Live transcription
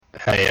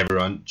Hey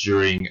everyone,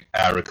 during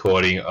our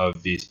recording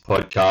of this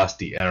podcast,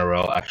 the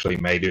NRL actually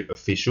made it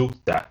official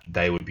that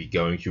they would be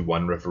going to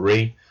one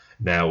referee.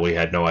 Now, we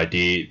had no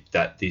idea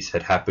that this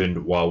had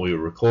happened while we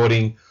were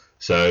recording,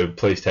 so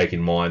please take in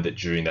mind that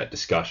during that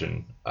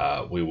discussion,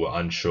 we were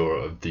unsure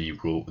of the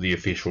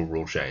official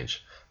rule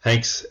change.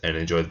 Thanks, and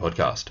enjoy the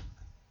podcast.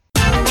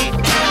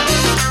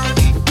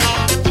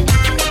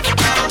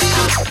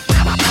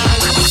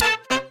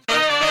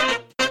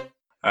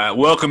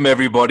 Welcome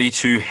everybody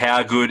to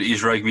How Good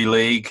is Rugby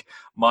League.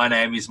 My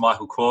name is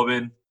Michael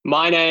Corbin.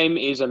 My name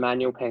is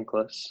Emmanuel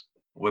Penklis.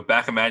 We're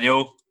back,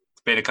 Emmanuel.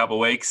 It's been a couple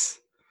of weeks.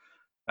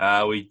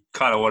 We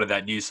kind of wanted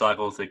that news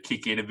cycle to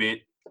kick in a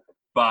bit,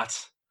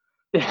 but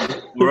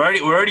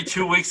we're already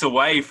 2 weeks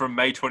away from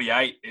May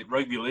 28.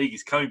 Rugby League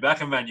is coming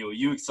back, Emmanuel. Are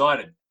you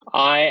excited?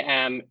 I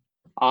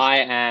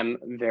am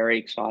very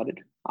excited.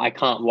 I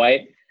can't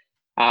wait.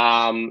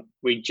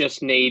 We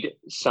just need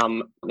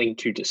something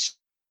to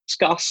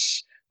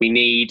discuss. We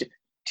need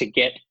to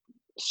get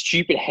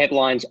stupid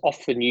headlines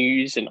off the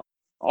news and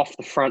off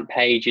the front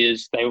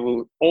pages. They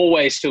will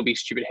always still be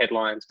stupid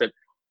headlines, but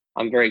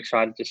I'm very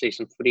excited to see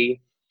some footy.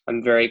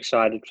 I'm very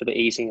excited for the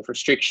easing of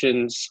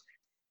restrictions.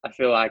 I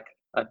feel like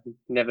I've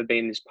never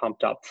been this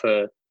pumped up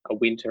for a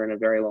winter in a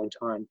very long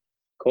time.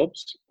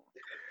 Corbs?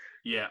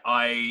 Yeah,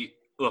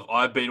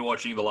 I've been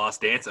watching The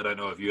Last Dance. I don't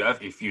know if you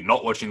have. If you're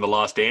not watching The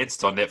Last Dance,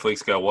 it's on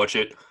Netflix. Go watch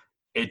it.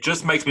 It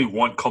just makes me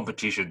want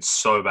competition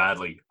so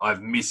badly.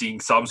 I'm missing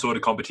some sort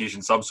of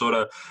competition, some sort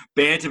of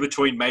banter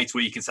between mates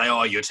where you can say,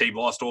 "Oh, your team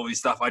lost," all this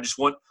stuff. I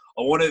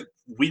want to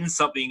win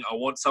something. I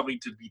want something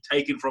to be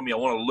taken from me. I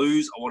want to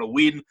lose. I want to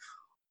win.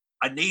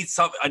 I need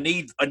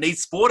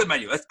sport,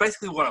 Emmanuel. That's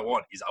basically what I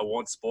want. I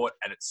want sport,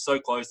 and it's so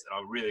close, and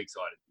I'm really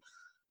excited.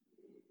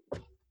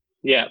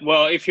 Yeah,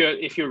 well, if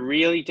you're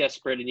really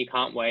desperate and you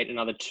can't wait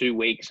another 2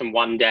 weeks and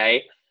 1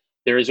 day,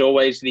 there is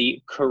always the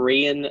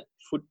Korean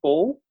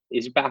football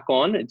is back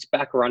on. It's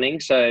back running.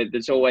 So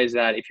there's always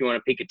that if you want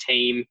to pick a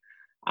team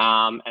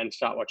and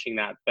start watching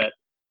that. But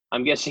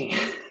I'm guessing,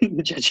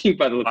 judging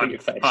by the look on your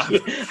face,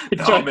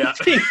 I'm out.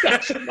 Think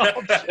that's an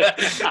option.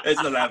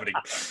 It's not happening.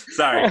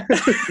 Sorry.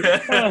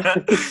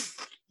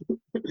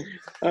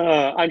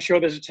 I'm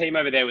sure there's a team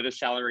over there with a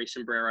salary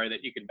sombrero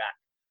that you can back.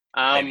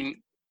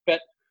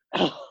 But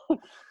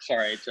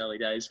sorry, it's early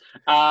days.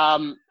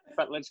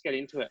 But let's get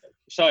into it.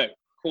 So,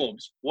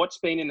 Corbs, what's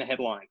been in the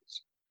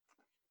headlines?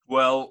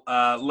 Well,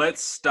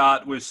 let's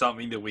start with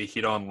something that we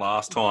hit on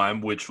last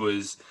time, which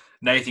was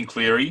Nathan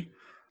Cleary.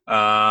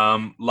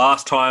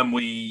 Last time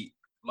we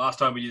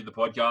did the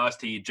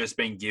podcast, he had just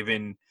been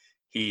given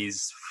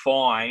his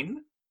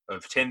fine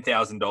of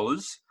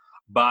 $10,000,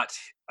 but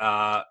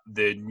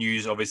the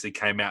news obviously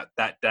came out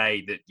that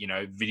day that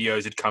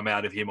videos had come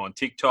out of him on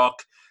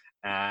TikTok,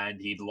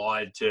 and he'd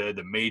lied to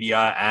the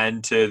media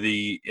and to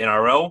the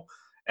NRL.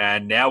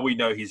 And now we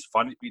know his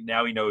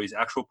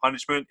actual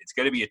punishment. It's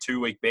going to be a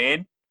 2-week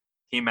ban.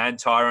 Him and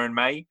Tyrone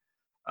May,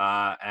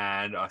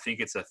 and I think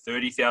it's a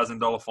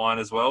 $30,000 fine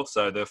as well.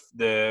 So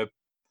the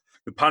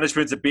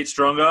punishment's a bit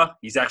stronger.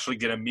 He's actually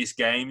going to miss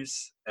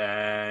games,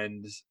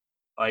 and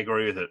I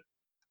agree with it.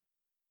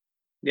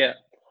 Yeah,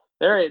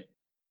 there are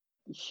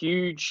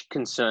huge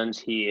concerns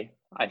here,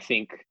 I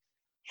think,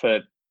 for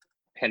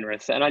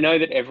Penrith. And I know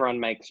that everyone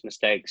makes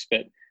mistakes,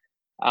 but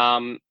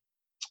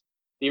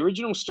the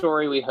original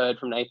story we heard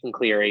from Nathan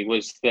Cleary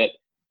was that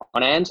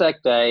on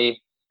Anzac Day,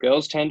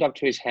 girls turned up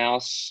to his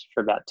house for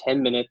about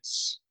 10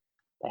 minutes.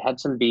 They had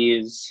some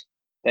beers.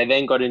 They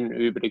then got in an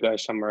Uber to go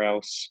somewhere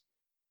else.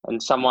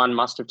 And someone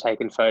must have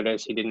taken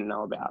photos he didn't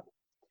know about.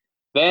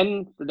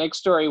 Then the next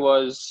story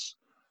was,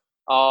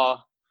 oh,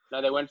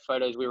 no, they weren't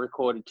photos. We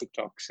recorded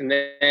TikToks. And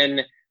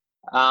then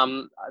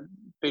I've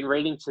been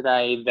reading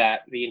today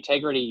that the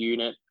integrity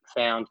unit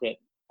found that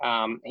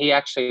he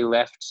actually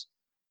left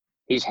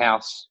his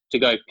house to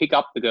go pick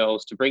up the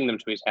girls to bring them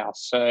to his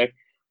house. So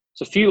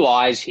it's a few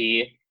lies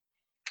here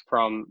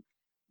from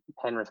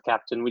Penrith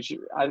captain, which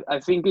I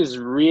think is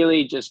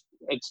really just,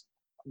 it's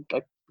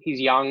like he's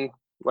young,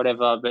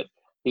 whatever, but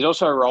he's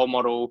also a role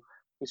model.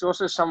 He's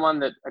also someone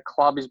that a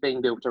club is being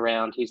built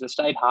around. He's a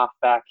state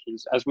halfback.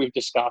 He's, as we've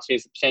discussed, he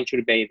has the potential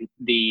to be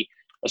the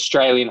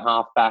Australian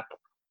halfback.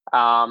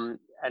 And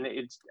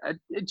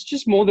it's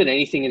just more than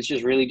anything, it's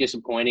just really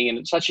disappointing. And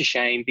it's such a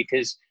shame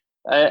because,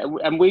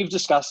 and we've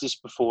discussed this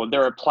before,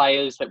 there are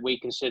players that we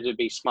consider to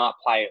be smart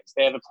players.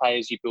 They're the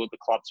players you build the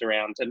clubs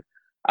around. And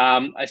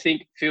I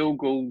think Phil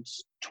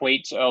Gould's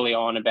tweets early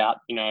on about,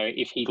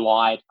 if he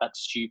lied, that's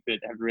stupid,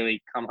 have really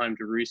come home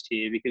to roost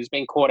here because he's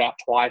been caught out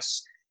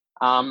twice.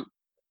 And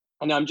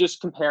I'm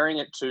just comparing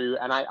it to,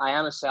 and I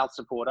am a South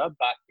supporter,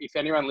 but if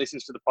anyone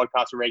listens to the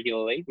podcast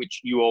regularly, which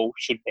you all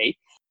should be,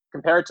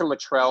 compare it to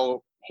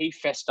Latrell. He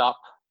fessed up.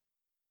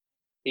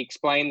 He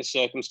explained the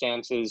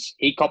circumstances.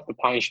 He copped the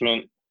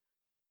punishment.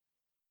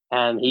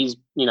 And he's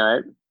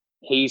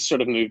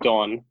sort of moved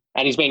on.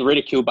 And he's been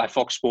ridiculed by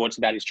Fox Sports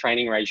about his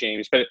training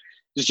regimes. But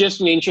there's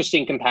just an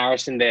interesting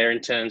comparison there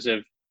in terms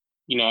of,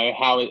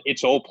 how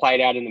it's all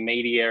played out in the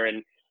media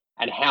and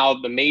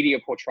how the media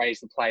portrays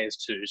the players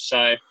too.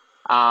 So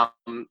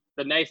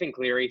The Nathan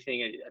Cleary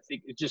thing, I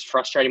think it's just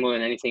frustrating more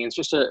than anything. It's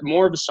just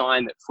more of a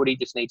sign that footy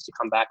just needs to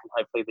come back and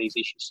hopefully these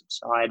issues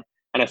subside.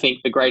 And I think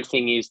the great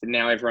thing is that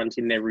now everyone's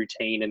in their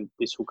routine and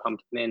this will come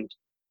to an end.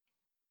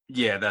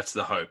 Yeah, that's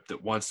the hope,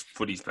 that once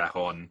footy's back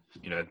on,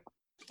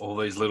 all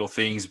these little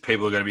things,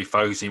 people are going to be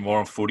focusing more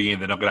on footy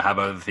and they're not going to have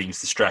other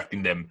things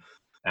distracting them.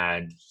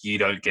 And you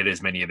don't get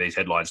as many of these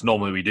headlines.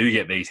 Normally we do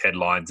get these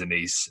headlines and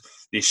this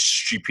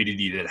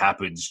stupidity that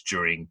happens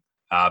during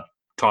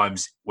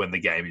times when the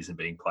game isn't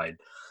being played.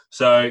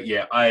 So,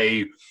 yeah,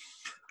 I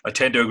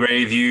tend to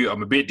agree with you.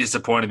 I'm a bit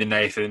disappointed in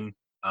Nathan.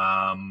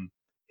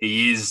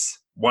 He is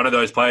one of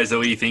those players that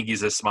we think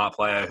is a smart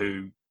player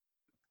who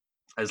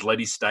has led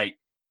his state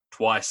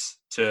twice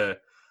to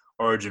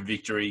Origin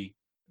victory.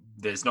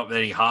 There's not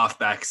many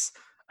halfbacks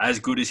as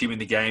good as him in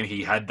the game.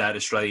 He had that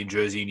Australian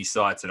jersey in his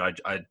sights, and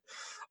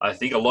I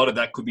think a lot of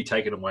that could be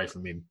taken away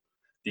from him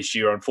this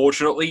year,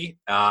 unfortunately.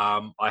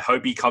 I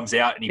hope he comes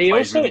out and he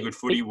plays really good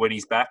footy when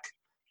he's back.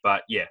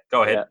 But, yeah,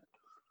 go ahead.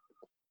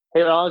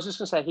 Yeah. I was just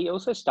going to say, he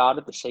also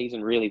started the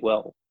season really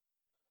well.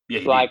 Yeah,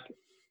 he did.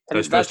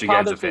 Those first two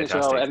games are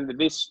fantastic. And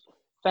this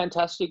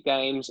fantastic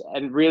games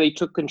and really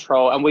took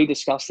control. And we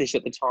discussed this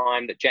at the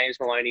time, that James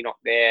Maloney not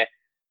there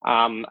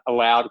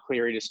allowed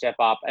Cleary to step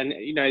up. And,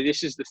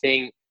 this is the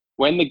thing.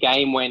 When the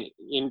game went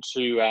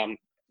into,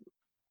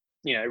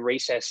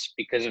 recess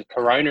because of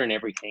Corona and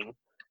everything,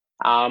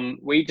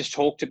 we just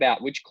talked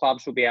about which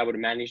clubs will be able to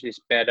manage this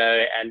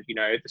better and,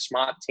 the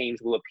smart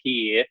teams will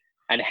appear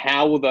and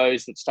how will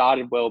those that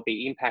started well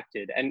be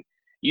impacted. And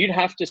you'd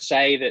have to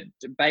say that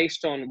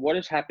based on what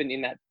has happened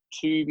in that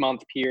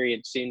 2-month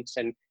period since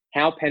and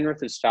how Penrith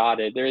has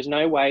started, there is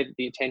no way that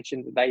the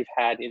attention that they've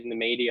had in the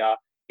media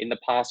in the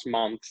past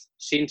month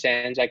since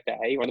Anzac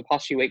Day, or the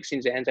past few weeks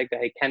since Anzac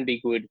Day, can be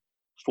good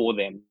for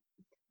them.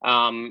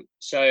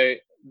 So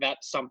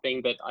that's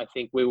something that I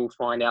think we will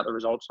find out the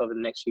results of in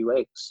the next few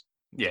weeks.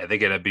 Yeah, they're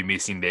going to be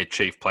missing their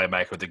chief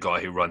playmaker, the guy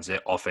who runs their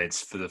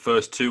offense, for the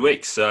first 2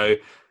 weeks. So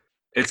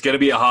it's going to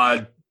be a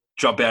hard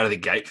jump out of the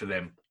gate for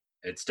them.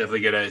 It's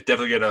definitely going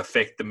to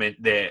affect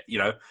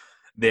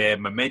their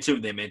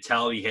momentum, their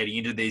mentality heading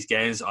into these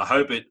games. I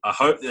hope that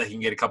they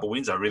can get a couple of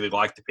wins. I really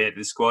like the pair of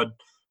this squad.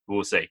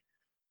 We'll see.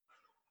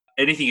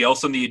 Anything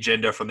else on the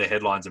agenda from the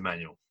headlines,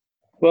 Emmanuel?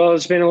 Well,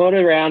 there's been a lot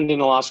around in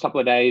the last couple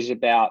of days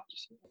about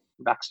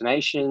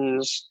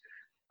vaccinations,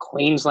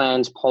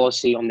 Queensland's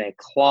policy on their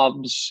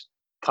clubs,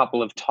 a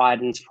couple of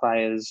Titans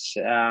players.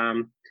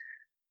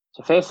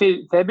 So fair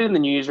bit in the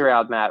news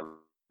around that,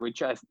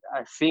 which I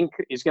think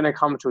is going to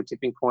come to a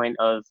tipping point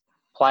of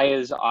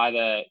players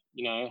either,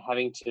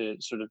 having to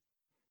sort of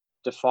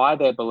defy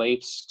their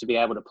beliefs to be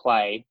able to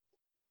play,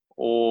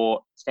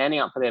 or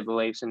standing up for their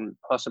beliefs and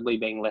possibly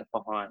being left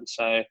behind.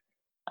 So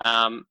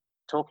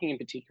talking in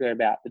particular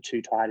about the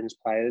two Titans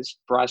players,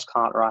 Bryce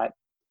Cartwright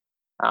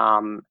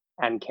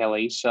and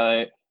Kelly.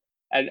 So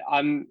and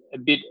I'm a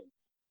bit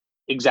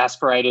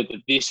exasperated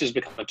that this has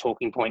become a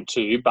talking point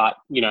too, but,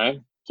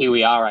 here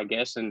we are, I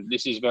guess, and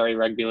this is very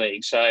rugby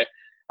league. So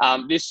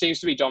this seems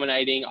to be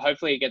dominating.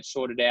 Hopefully it gets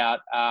sorted out.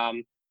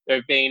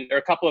 There are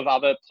a couple of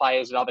other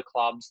players at other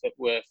clubs that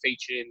were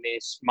featured in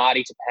this.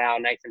 Marty Tapau,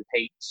 Nathan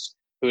Peets,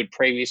 who had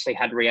previously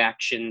had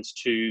reactions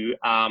to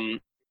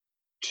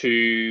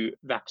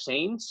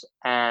vaccines,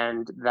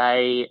 and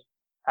they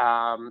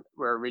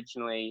were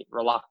originally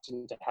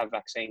reluctant to have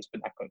vaccines,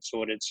 but that got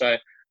sorted. So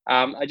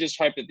I just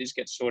hope that this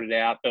gets sorted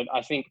out. But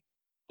I think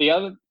the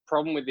other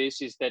problem with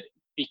this is that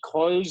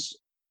because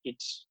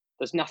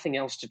there's nothing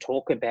else to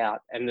talk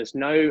about and there's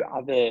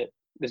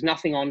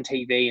nothing on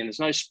TV and there's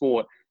no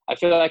sport, I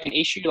feel like an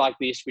issue like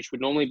this, which would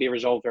normally be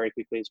resolved very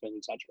quickly, has been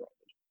exaggerated.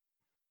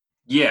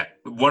 Yeah,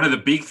 one of the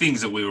big things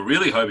that we were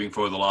really hoping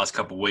for the last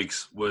couple of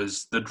weeks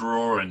was the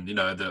draw and,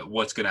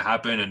 what's going to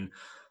happen. And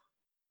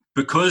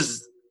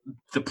because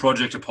the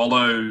Project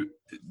Apollo,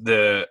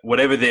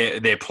 whatever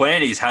their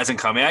plan is, hasn't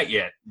come out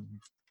yet,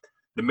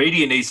 the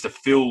media needs to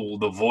fill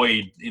the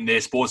void in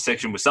their sports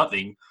section with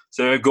something.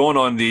 So they've gone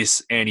on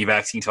this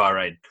anti-vaccine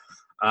tirade.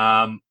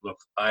 Look,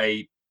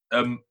 I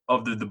am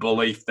of the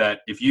belief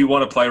that if you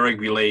want to play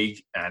rugby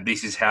league and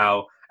this is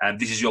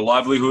your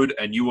livelihood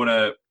and you want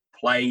to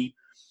play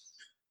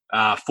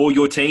for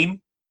your team,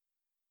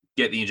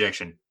 get the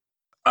injection.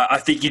 I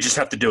think you just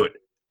have to do it.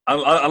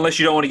 Unless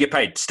you don't want to get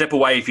paid. Step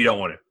away if you don't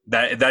want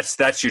to.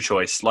 That's your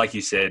choice. Like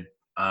you said,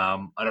 I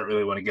don't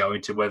really want to go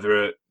into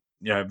whether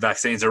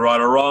vaccines are right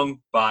or wrong,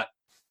 but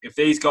if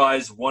these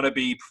guys want to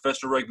be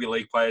professional rugby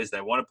league players,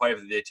 they want to play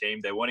for their team,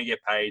 they want to get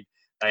paid,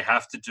 they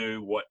have to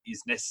do what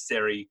is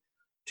necessary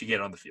to get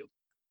on the field.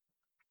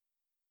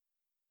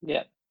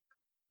 Yeah,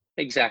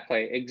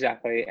 exactly.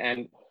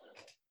 And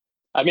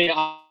I mean,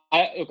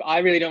 I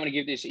really don't want to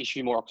give this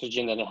issue more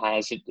oxygen than it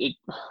has.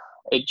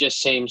 It just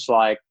seems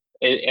like,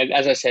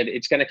 as I said,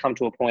 it's going to come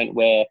to a point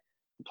where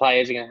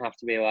players are going to have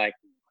to be like,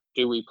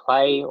 do we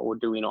play or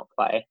do we not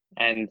play?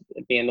 And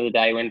at the end of the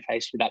day, when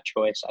faced with that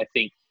choice, I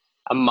think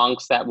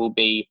amongst that will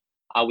be,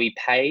 are we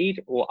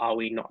paid or are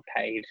we not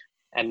paid?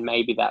 And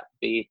maybe that would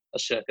be a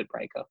circuit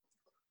breaker.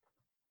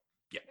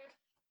 Yeah,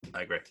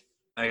 I agree.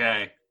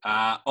 Okay.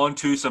 On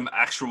to some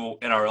actual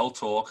NRL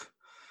talk.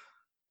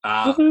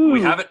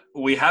 Woohoo!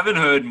 We haven't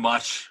heard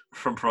much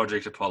from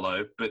Project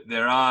Apollo, but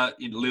there are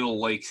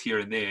little leaks here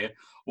and there.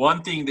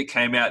 One thing that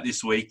came out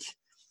this week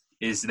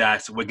is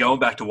that we're going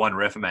back to one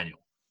ref, Emmanuel.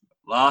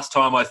 Last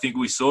time I think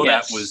we saw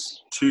that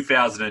was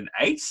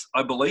 2008,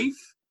 I believe.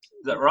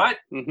 Is that right?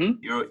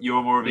 Mm-hmm.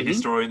 You're more of a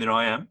historian than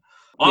I am.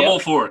 I'm Yep. all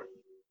for it.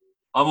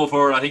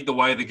 I think the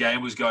way the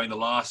game was going the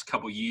last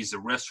couple of years, the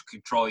refs were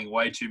controlling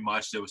way too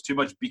much. There was too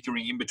much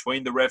bickering in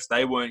between the refs.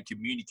 They weren't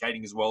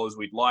communicating as well as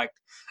we'd liked.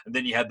 And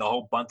then you had the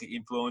whole bunker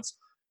influence.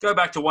 Go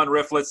back to one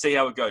ref. Let's see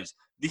how it goes.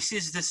 This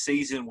is the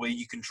season where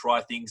you can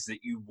try things that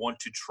you want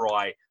to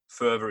try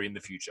further in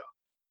the future.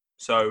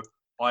 So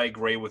I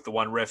agree with the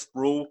one ref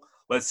rule.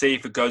 Let's see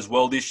if it goes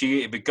well this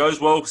year. If it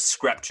goes well,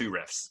 scrap two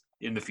refs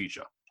in the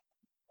future.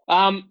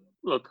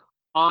 Look,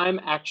 I'm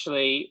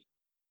actually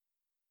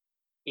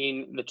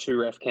in the two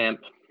ref camp.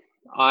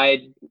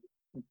 I'm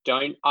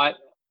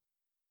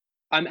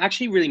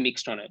actually really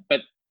mixed on it,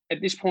 but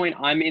at this point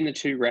I'm in the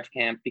two ref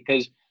camp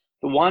because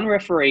the one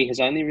referee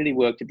has only really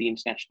worked at the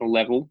international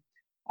level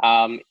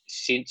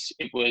since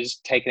it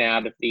was taken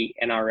out of the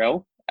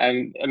NRL.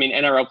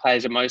 NRL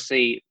players are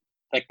mostly,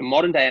 like the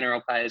modern day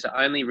NRL players are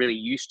only really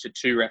used to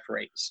two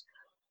referees.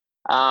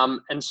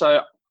 And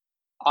so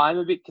I'm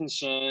a bit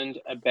concerned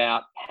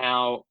about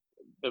how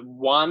the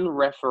one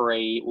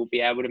referee will be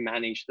able to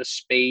manage the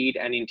speed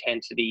and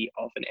intensity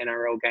of an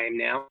NRL game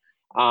now.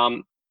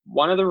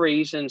 One of the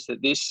reasons that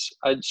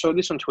I saw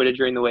this on Twitter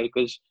during the week,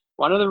 was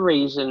one of the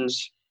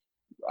reasons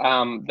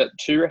that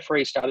two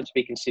referees started to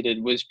be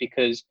considered was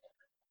because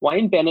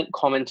Wayne Bennett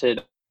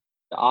commented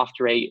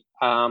after a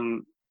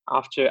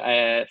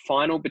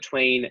final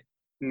between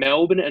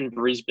Melbourne and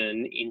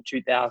Brisbane in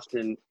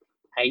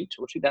 2008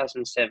 or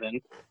 2007,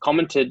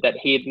 commented that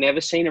he had never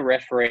seen a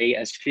referee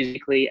as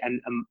physically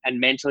and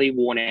mentally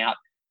worn out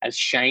as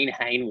Shane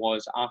Hayne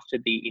was after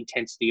the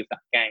intensity of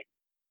that game.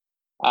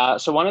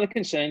 So one of the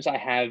concerns I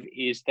have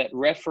is that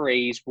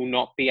referees will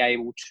not be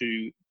able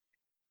to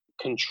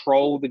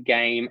control the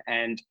game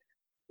and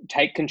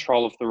take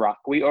control of the ruck.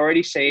 We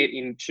already see it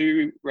in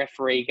two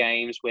referee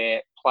games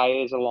where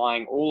players are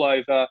lying all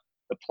over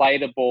the play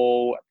the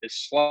ball, the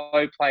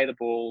slow play the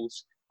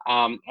balls.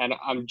 And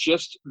I'm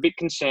just a bit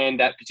concerned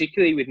that,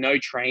 particularly with no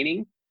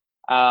training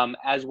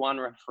as one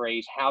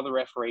referees, how the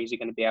referees are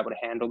going to be able to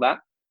handle that.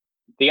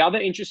 The other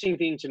interesting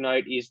thing to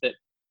note is that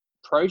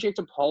Project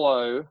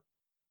Apollo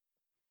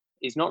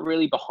is not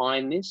really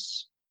behind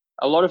this.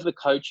 A lot of the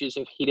coaches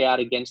have hit out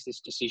against this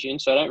decision,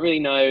 so I don't really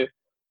know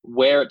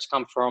where it's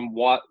come from,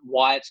 why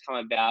it's come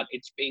about.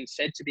 It's been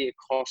said to be a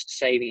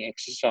cost-saving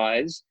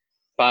exercise,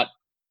 but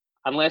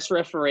unless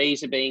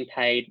referees are being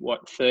paid,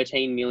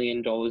 $13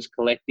 million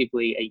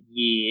collectively a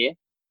year,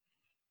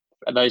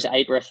 those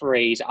 8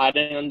 referees, I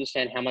don't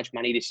understand how much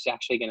money this is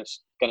actually going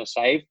to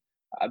save.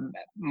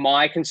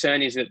 My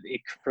concern is that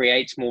it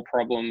creates more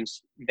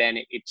problems than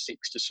it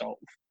seeks to solve.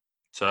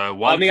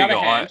 So on the other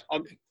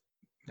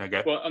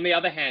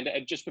hand,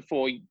 just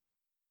before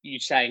you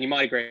say, and you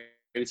might agree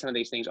with some of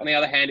these things, on the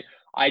other hand,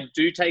 I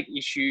do take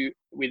issue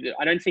with it.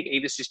 I don't think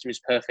either system is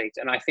perfect.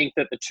 And I think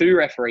that the two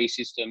referee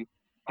system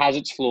has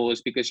its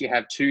flaws because you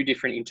have two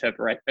different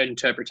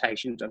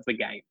interpretations of the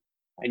game.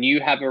 And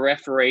you have a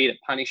referee that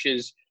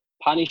punishes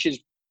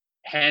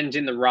hands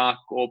in the ruck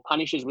or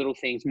punishes little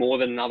things more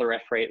than another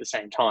referee at the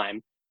same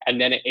time. And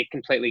then it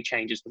completely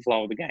changes the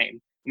flow of the game.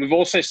 And we've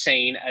also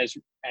seen,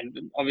 and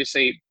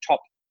obviously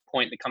top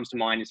point that comes to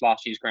mind is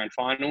last year's grand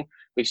final.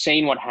 We've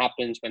seen what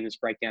happens when there's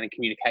breakdown in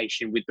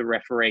communication with the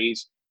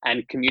referees,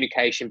 and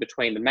communication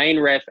between the main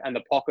ref and the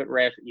pocket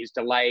ref is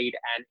delayed.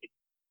 And,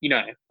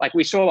 like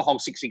we saw the whole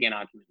 6 again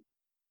argument.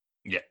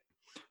 Yeah.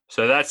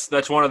 So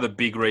that's one of the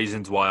big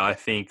reasons why I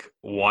think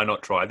why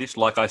not try this.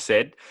 Like I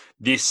said,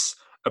 this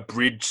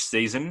abridged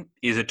season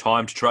is a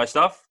time to try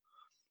stuff.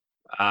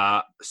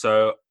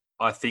 So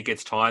I think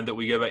it's time that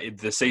we go back.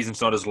 The season's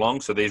not as long,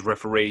 so these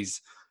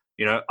referees,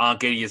 aren't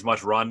getting as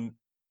much run.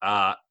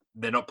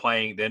 They're not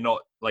playing. They're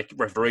not like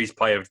referees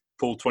play a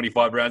full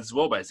 25 rounds as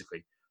well,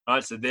 basically.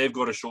 Right, so they've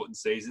got a shortened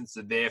season,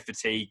 so their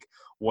fatigue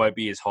won't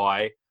be as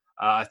high.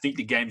 I think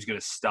the game's going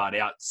to start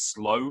out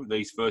slow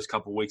these first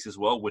couple of weeks as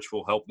well, which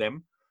will help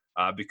them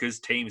because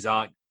teams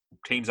aren't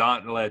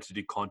allowed to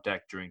do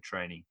contact during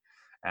training,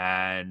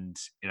 and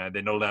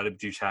they're not allowed to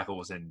do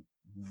tackles, and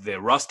they're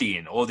rusty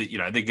or they're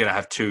going to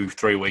have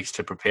 2-3 weeks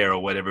to prepare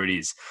or whatever it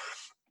is.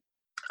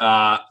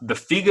 The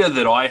figure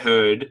that I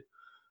heard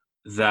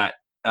that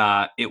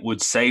it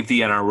would save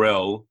the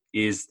NRL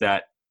is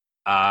that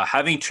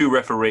having 2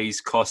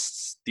 referees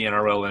costs the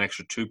NRL an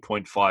extra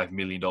 $2.5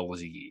 million a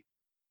year.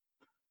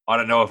 I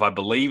don't know if I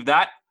believe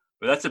that,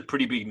 but that's a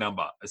pretty big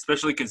number,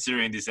 especially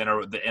considering the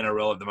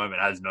NRL at the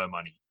moment has no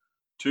money.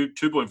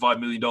 $2.5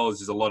 million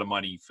is a lot of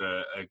money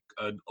for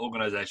an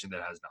organisation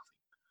that has nothing.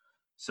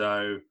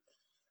 So,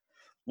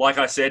 like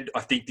I said, I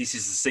think this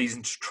is the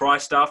season to try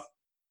stuff.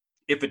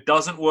 If it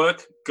doesn't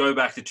work, go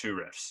back to 2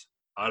 refs.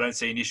 I don't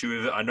see an issue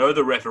with it. I know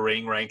the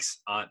refereeing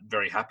ranks aren't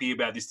very happy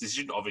about this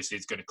decision. Obviously,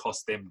 it's going to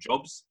cost them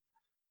jobs.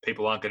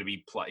 people aren't going to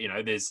be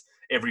there's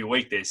every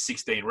week there's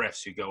 16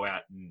 refs who go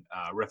out and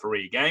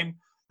referee a game.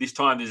 This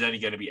time there's only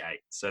going to be 8.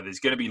 So there's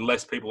going to be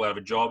less people out of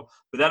a job.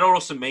 But that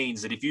also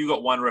means that if you've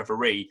got one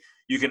referee,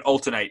 you can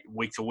alternate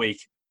week to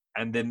week.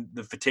 And then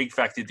the fatigue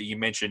factor that you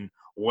mentioned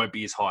won't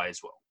be as high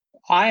as well.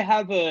 I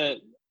have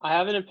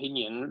an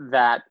opinion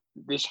that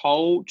this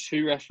whole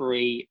 2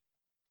 referee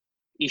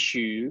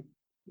issue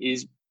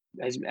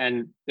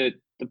and the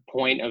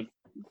point of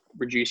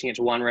reducing it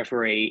to 1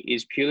 referee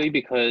is purely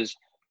because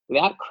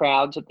without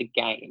crowds at the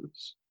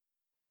games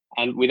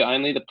and with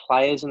only the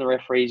players and the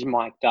referees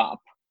mic'd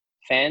up,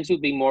 fans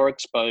would be more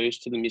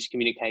exposed to the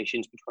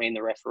miscommunications between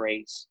the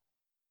referees,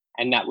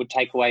 and that would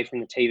take away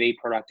from the TV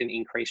product and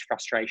increase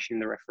frustration in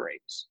the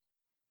referees.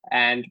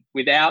 And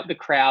without the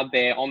crowd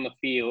there on the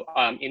field,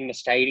 in the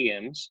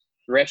stadiums,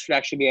 the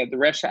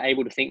refs are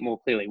able to think more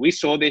clearly. We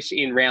saw this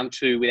in round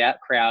 2 without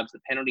crowds. The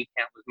penalty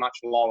count was much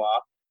lower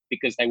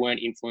because they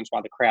weren't influenced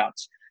by the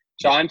crowds.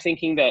 So I'm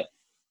thinking that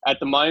at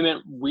the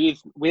moment,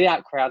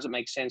 without crowds, it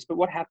makes sense. But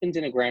what happens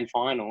in a grand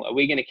final? Are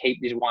we going to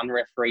keep this 1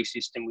 referee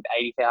system with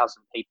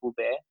 80,000 people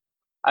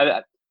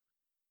there?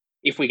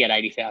 If we get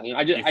 80,000,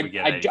 I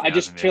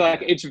just feel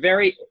like it's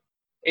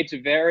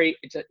an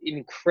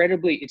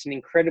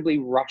incredibly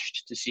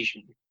rushed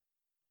decision.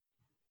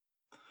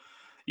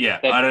 Yeah,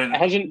 it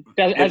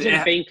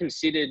hasn't been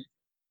considered.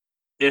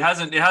 It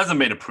hasn't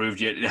been approved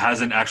yet. It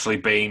hasn't actually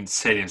been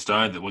set in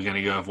stone that we're going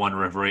to go with 1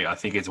 referee. I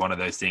think it's one of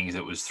those things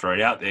that was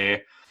thrown out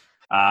there.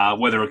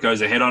 Whether it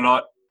goes ahead or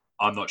not,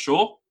 I'm not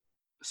sure.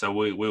 So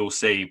we will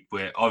see.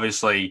 We're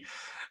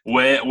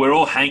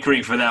all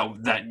hankering for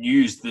that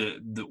news,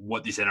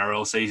 what this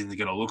NRL season is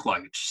going to look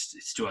like. It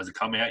still hasn't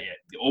come out yet.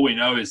 All we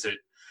know is that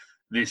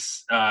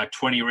this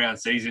 20-round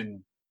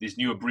season, this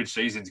new abridged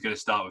season, is going to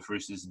start with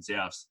Roosters and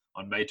Souths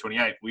on May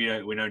 28th.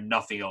 We know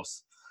nothing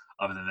else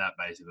other than that,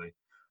 basically.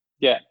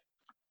 Yeah,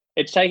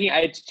 it's taking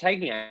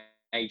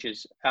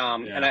ages,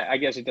 and I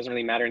guess it doesn't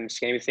really matter in the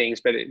scheme of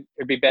things. But it'd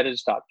be better to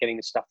start getting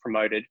this stuff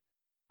promoted,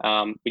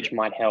 which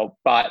might help.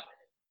 But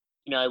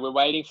we're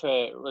waiting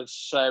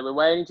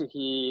to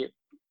hear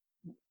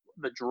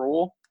the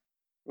draw.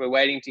 We're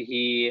waiting to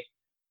hear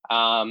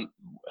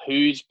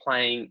who's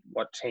playing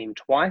what team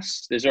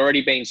twice. There's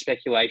already been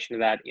speculation of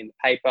that in the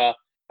paper,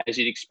 as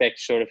you'd expect.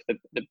 Sort of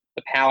the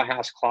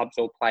powerhouse clubs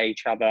all play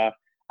each other.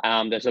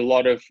 There's a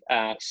lot of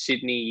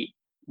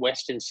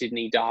Western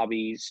Sydney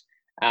derbies.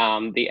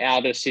 The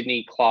outer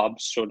Sydney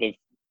clubs sort of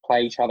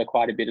play each other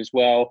quite a bit as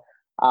well.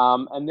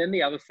 And then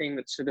the other thing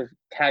that's sort of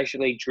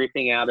casually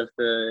dripping out of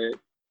the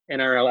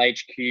NRL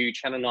HQ,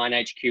 Channel 9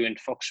 HQ and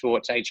Fox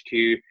Sports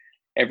HQ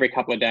every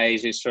couple of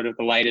days is sort of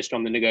the latest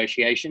on the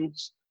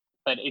negotiations.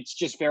 But it's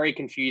just very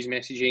confused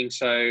messaging.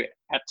 So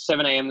at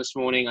 7 a.m. this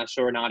morning, I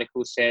saw an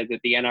article said that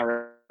the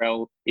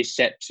NRL is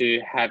set to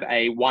have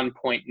a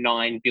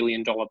 $1.9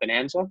 billion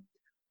bonanza.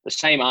 The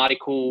same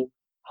article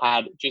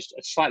had just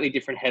a slightly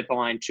different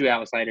headline. 2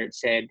 hours later, it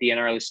said the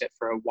NRL is set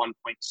for a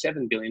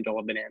 $1.7 billion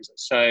bonanza.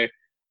 So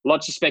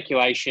lots of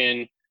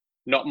speculation,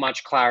 not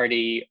much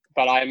clarity,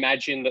 but I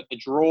imagine that the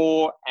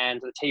draw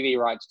and the TV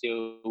rights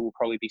deal will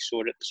probably be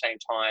sorted at the same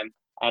time.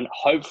 And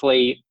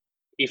hopefully,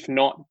 if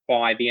not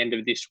by the end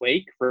of this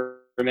week,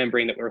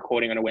 remembering that we're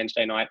recording on a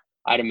Wednesday night,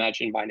 I'd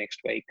imagine by next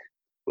week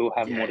we'll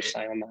have more to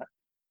say on that.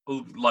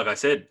 Well, like I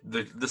said,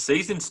 the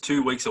season's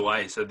 2 weeks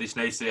away, so this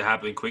needs to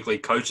happen quickly.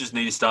 Coaches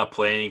need to start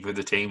planning for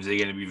the teams they're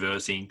going to be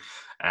versing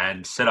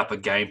and set up a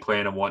game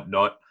plan and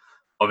whatnot.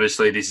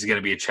 Obviously, this is going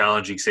to be a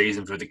challenging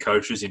season for the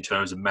coaches in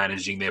terms of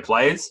managing their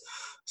players.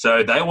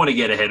 So they want to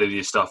get ahead of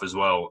this stuff as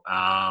well.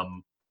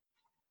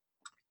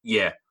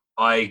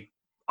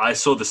 I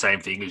saw the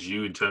same thing as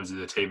you in terms of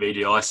the TV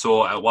deal. I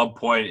saw at one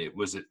point it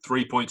was at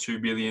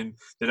 $3.2 billion.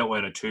 Then it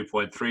went to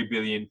 $2.3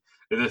 billion.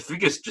 The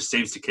figures just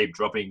seems to keep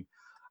dropping.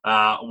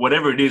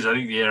 Whatever it is, I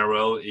think the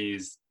NRL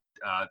is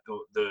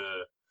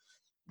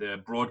the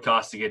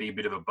broadcaster getting a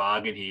bit of a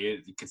bargain here,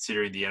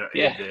 considering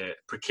the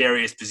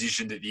precarious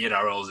position that the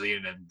NRL is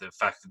in and the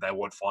fact that they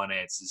want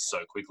finances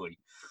so quickly.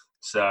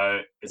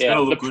 So it's going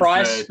to look good.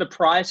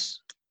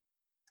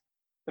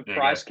 The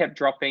price kept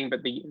dropping,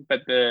 but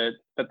the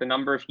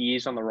number of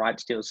years on the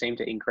rights deal seemed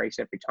to increase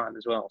every time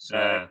as well.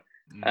 So,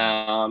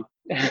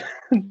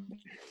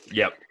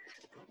 yep.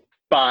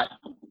 But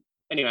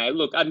anyway,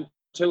 look,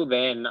 until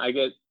then,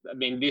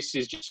 this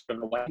is just a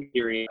waiting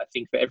period, I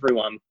think, for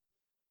everyone.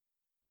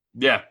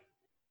 Yeah.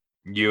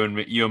 You and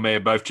me are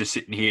both just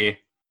sitting here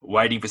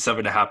waiting for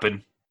something to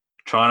happen,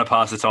 trying to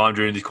pass the time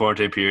during this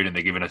quarantine period, and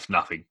they're giving us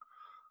nothing.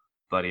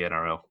 Bloody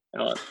NRL.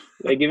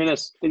 They're giving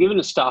us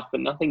stuff, but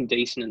nothing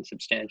decent and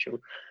substantial.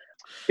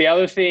 The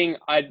other thing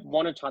I'd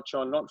want to touch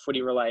on, not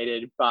footy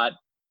related, but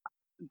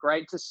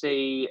great to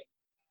see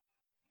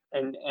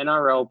an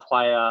NRL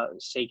player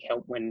seek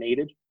help when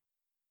needed.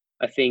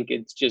 I think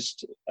it's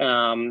just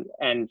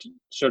and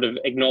sort of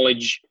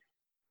acknowledge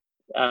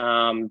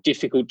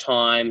difficult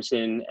times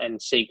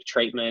and seek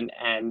treatment.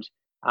 And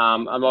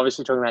I'm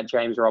obviously talking about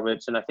James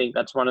Roberts, and I think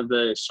that's one of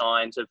the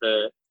signs of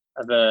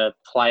a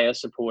player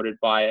supported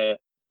by a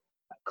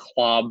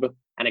club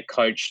and a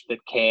coach that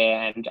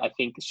care. And I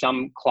think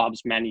some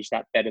clubs manage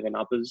that better than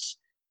others.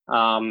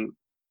 And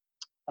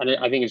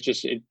I think it's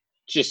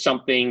just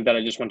something that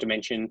I just want to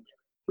mention,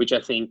 which I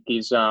think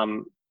is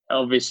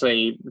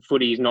obviously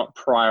footy is not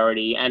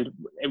priority. And,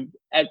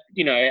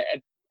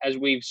 as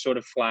we've sort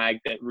of flagged,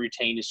 that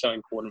routine is so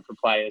important for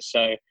players.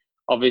 So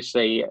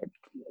obviously,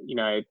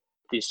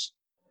 this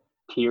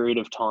period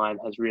of time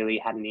has really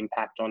had an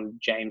impact on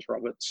James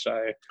Roberts.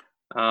 So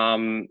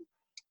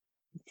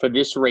for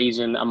this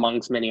reason,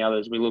 amongst many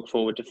others, we look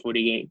forward to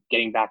footy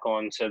getting back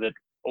on so that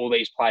all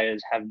these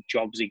players have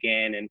jobs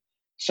again, and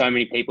so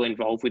many people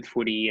involved with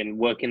footy and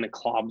work in the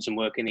clubs and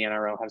work in the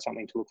NRL have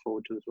something to look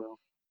forward to as well.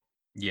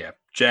 Yeah,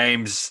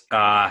 James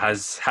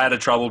has had a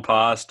troubled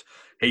past.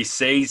 He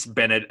sees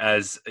Bennett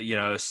as,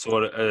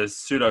 sort of a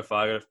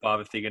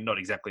pseudo-father figure, not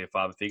exactly a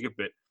father figure,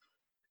 but,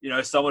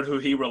 someone who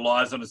he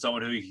relies on and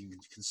someone who he can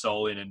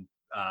console in. And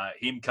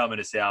him coming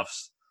to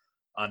Souths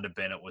under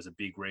Bennett was a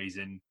big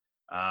reason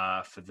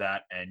for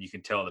that. And you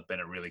can tell that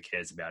Bennett really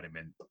cares about him.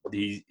 And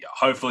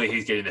hopefully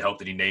he's getting the help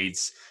that he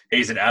needs.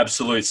 He's an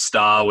absolute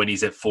star when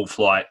he's at full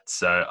flight.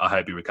 So I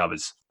hope he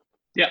recovers.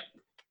 Yeah,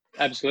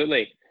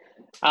 absolutely.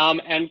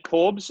 And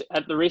Corbs,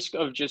 at the risk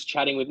of just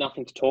chatting with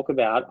nothing to talk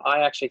about, I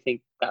actually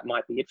think that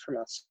might be it from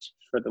us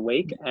for the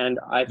week. And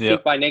I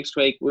think by next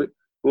week,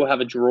 we'll have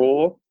a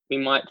draw. We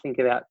might think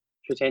about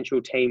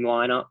potential team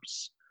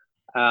lineups.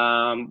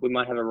 We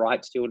might have a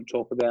rights deal to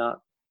talk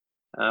about.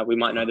 We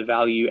might know the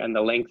value and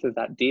the length of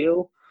that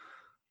deal.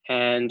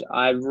 And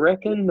I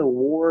reckon the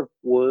war of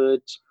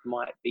words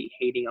might be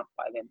heating up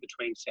by then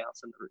between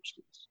Souths and the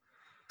Roosters.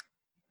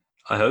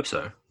 I hope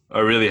so. I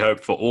really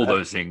hope for all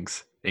those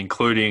things,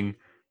 including,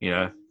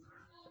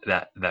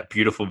 that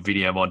beautiful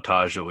video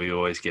montage that we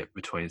always get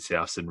between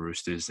Souths and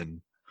Roosters,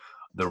 and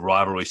the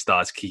rivalry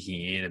starts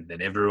kicking in, and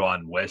then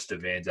everyone west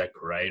of Anzac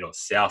Parade or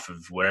south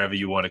of wherever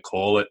you want to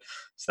call it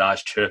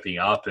starts chirping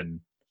up. And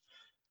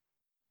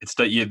it's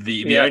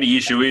the only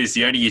issue is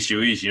you're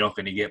not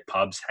going to get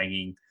pubs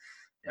hanging,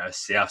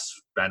 Souths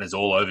banners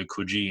all over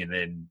Coogee, and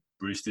then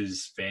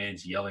Roosters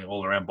fans yelling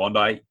all around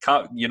Bondi.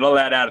 You're not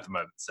allowed out at the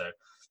moment, so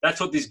that's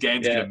what this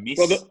game's going to miss.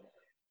 Well,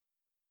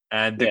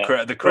 the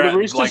crowd, the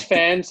Roosters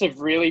fans have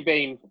really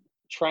been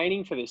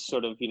training for this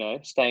sort of,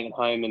 staying at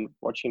home and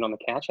watching on the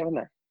couch, haven't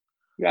they?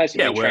 You guys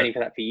have been training for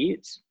that for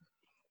years.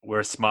 We're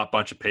a smart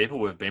bunch of people.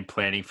 We've been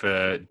planning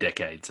for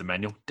decades,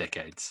 Emmanuel,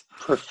 decades.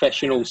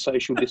 Professional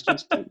social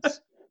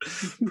distancers.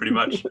 Pretty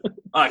much.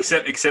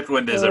 Except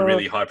when there's a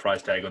really high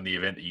price tag on the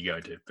event that you go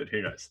to, but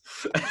who knows?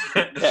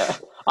 Yeah.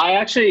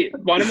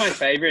 One of my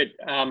favourite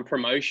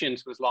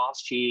promotions was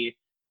last year.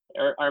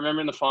 I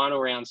remember in the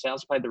final round,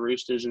 Souths played the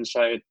Roosters, and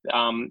so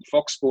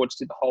Fox Sports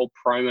did the whole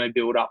promo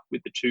build-up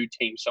with the two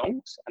team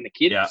songs and the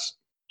kids. Yeah.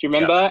 Do you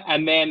remember? Yeah.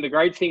 And then the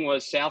great thing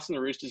was Souths and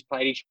the Roosters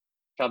played each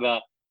other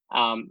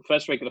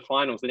first week of the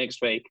finals. The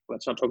next week,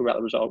 let's not talk about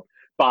the result,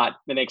 but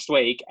the next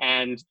week,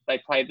 and they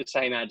played the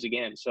same ads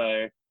again.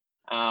 So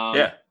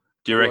do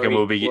you reckon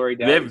we'll be?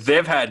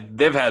 They've had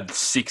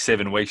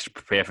 6-7 weeks to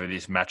prepare for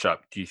this matchup.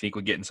 Do you think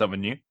we're getting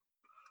something new?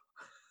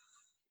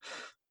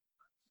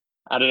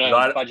 I don't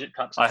know. Budget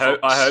cuts. I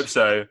hope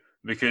so,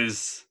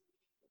 because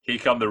here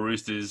come the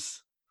Roosters.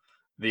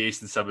 The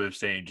Eastern Suburbs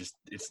team,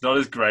 it's not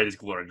as great as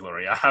Glory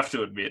Glory. I have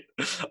to admit,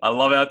 I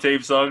love our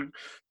team song,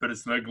 but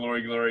it's no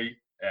Glory Glory.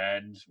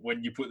 And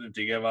when you put them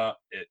together,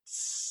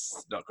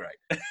 it's not great.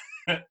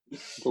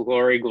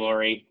 Glory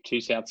Glory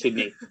to South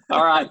Sydney.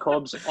 All right,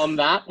 Corbs. On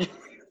that,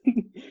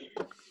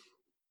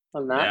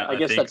 I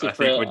guess that's it.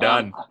 We're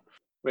done.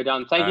 We're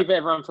done. Thank you for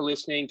everyone for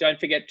listening. Don't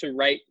forget to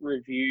rate,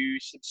 review,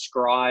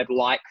 subscribe,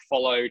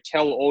 follow,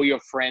 tell all your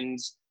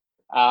friends.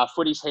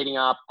 Footy's heating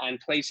up, and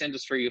please send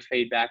us through your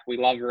feedback. We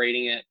love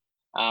reading it.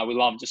 We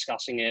love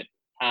discussing it.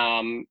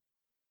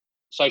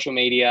 Social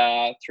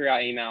media, through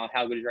our email,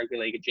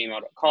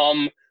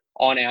 howgoodisrugbyleague@gmail.com,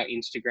 on our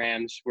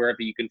Instagrams,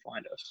 wherever you can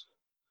find us.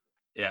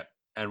 Yeah.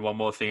 And one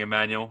more thing,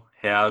 Emmanuel.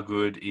 How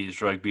good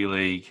is rugby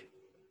league?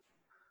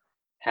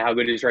 How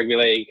good is rugby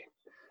league?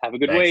 Have a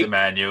good week. Thanks,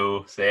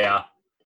 Emmanuel. See ya.